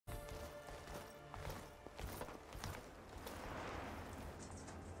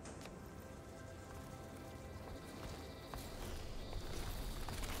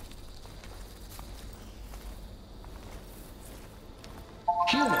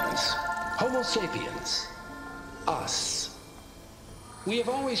humans, Homo sapiens, us. We have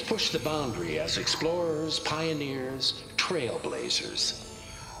always pushed the boundary as explorers, pioneers, trailblazers.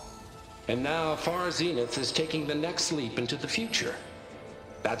 And now Far Zenith is taking the next leap into the future.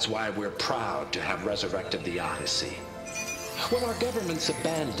 That's why we're proud to have resurrected the Odyssey. When our government's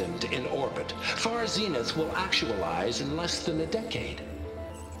abandoned in orbit, Far Zenith will actualize in less than a decade.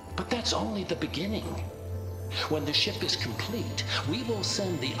 But that's only the beginning. When the ship is complete, we will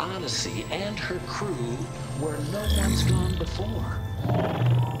send the Odyssey and her crew where no one's gone before.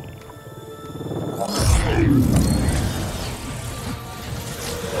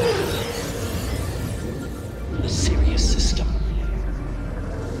 The Sirius system.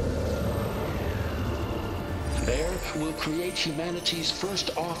 There, we'll create humanity's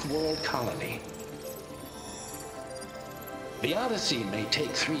first off-world colony. The Odyssey may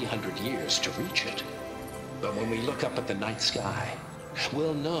take 300 years to reach it, but when we look up at the night sky,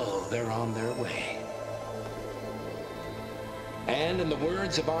 we'll know they're on their way. And in the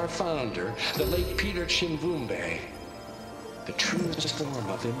words of our founder, the late Peter Chimvumbe, the truest form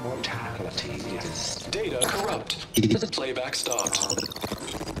of immortality is... Data corrupt. Playback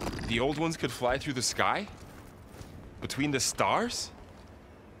stopped. The old ones could fly through the sky? Between the stars?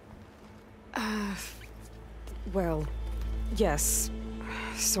 Well, yes.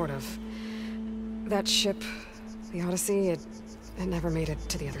 Sort of. That ship, the Odyssey, it never made it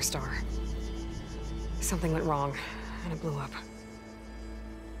to the other star. Something went wrong, and it blew up.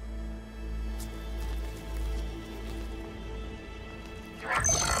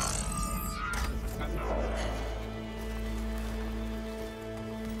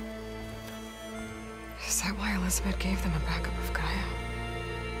 Is that why Elizabeth gave them a backup of Gaia?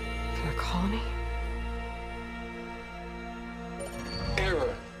 For their colony?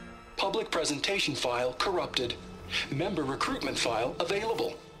 Error. Public presentation file corrupted. Member recruitment file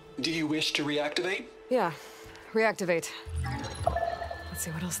available. Do you wish to reactivate? Yeah, reactivate. Let's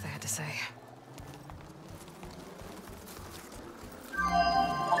see what else they had to say.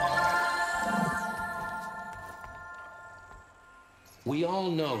 We all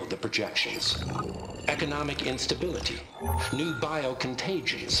know the projections. Economic instability, new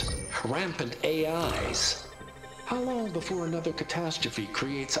biocontagions, rampant AIs. How long before another catastrophe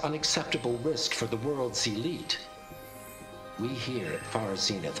creates unacceptable risk for the world's elite? We here at Far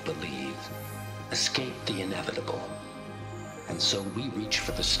Zenith believe, escape the inevitable. And so we reach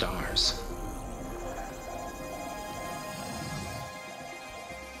for the stars.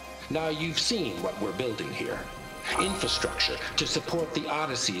 Now you've seen what we're building here. Infrastructure to support the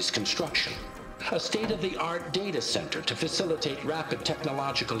Odyssey's construction. A state-of-the-art data center to facilitate rapid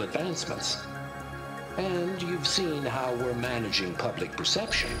technological advancements. And you've seen how we're managing public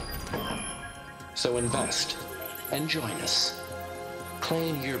perception. So invest and join us.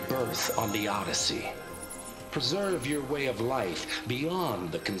 Claim your berth on the Odyssey. Preserve your way of life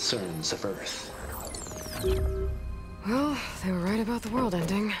beyond the concerns of Earth. Well, they were right about the world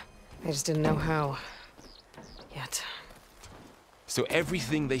ending. They just didn't know how. Yet. So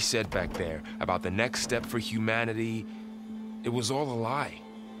everything they said back there about the next step for humanity, it was all a lie.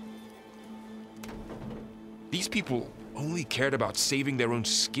 These people only cared about saving their own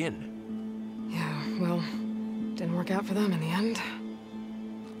skin. Yeah, well, didn't work out for them in the end.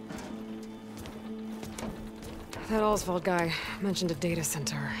 That Oswald guy mentioned a data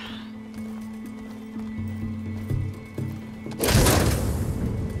center.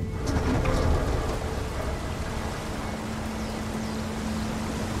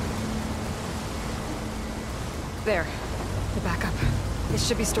 There. The backup. It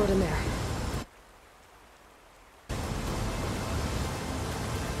should be stored in there.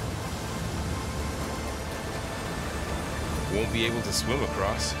 Won't be able to swim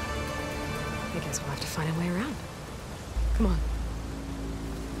across. I guess we'll have to find a way around. Come on.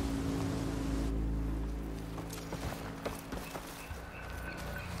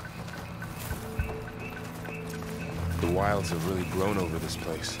 The wilds have really grown over this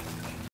place.